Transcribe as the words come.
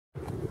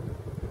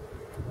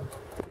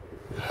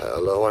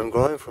Hello, I'm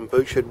Graham from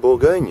Boatshed,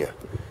 Bourgogne,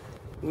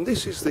 and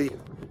this is the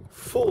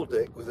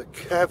foredeck with a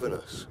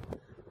cavernous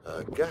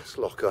gas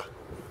locker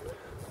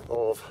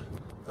of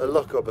a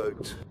locker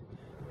boat,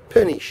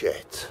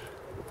 Penichette.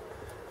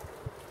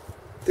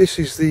 This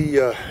is the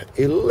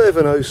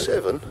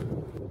 1107,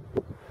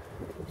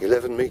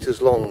 11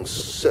 metres long,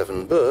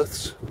 7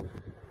 berths,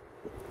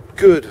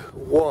 good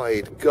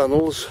wide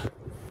gunnels.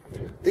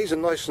 These are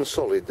nice and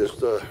solid. There's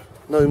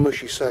no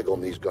mushy sag on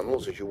these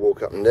gunnels as you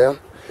walk up and down.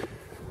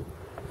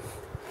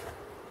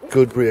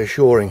 Good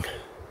reassuring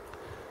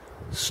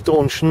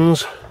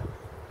stanchions.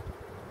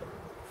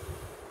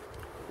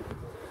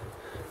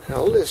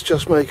 Now let's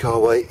just make our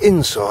way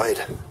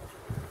inside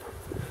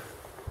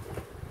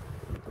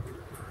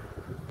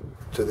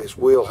to this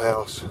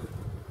wheelhouse.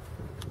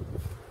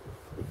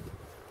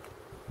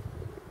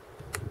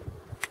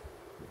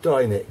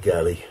 Dinette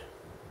galley.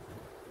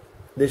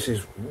 This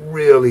is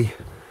really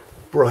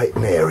bright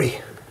and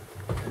airy.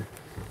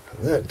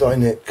 That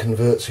dinette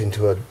converts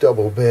into a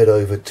double bed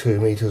over 2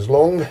 metres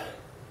long.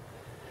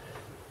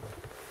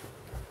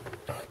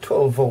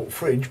 12-volt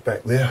fridge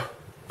back there.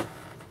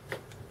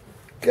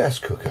 Gas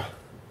cooker.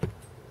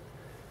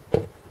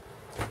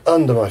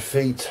 Under my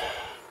feet,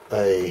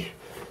 a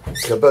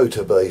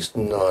Kubota-based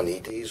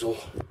Nani diesel.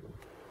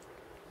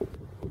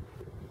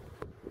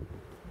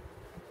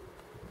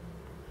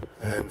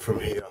 And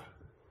from here,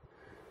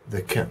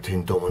 the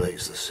captain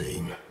dominates the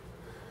scene.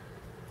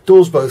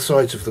 Doors both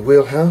sides of the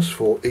wheelhouse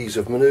for ease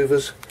of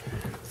manoeuvres.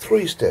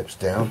 3 steps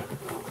down.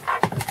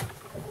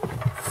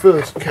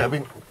 First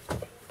cabin.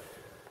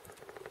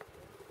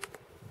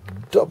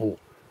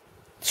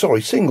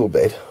 Single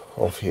bed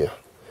off here.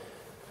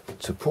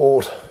 To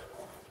port.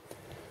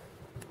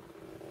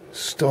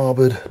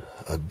 Starboard,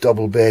 a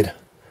double bed.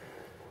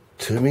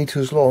 2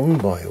 metres long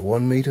by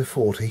 1 metre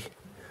 40.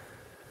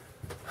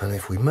 And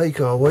if we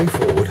make our way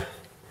forward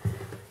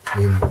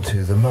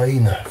into the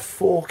main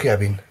fore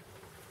cabin,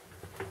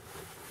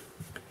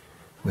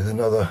 with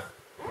another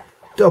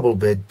double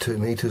bed 2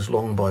 metres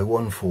long by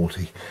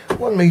 140,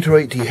 1 metre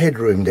 80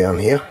 headroom down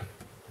here.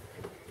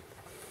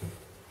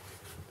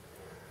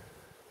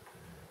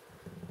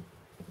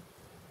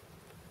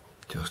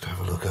 Just have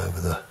a look over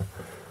the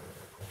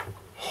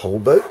whole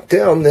boat.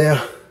 Down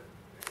there,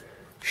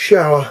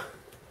 shower,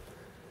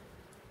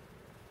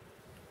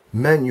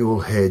 manual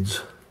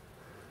heads,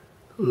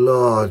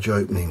 large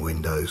opening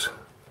windows.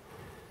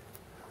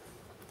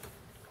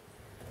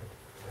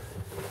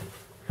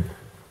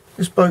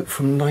 This boat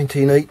from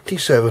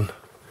 1987,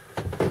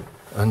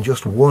 and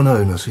just one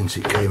owner since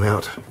it came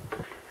out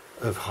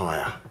of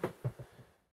hire.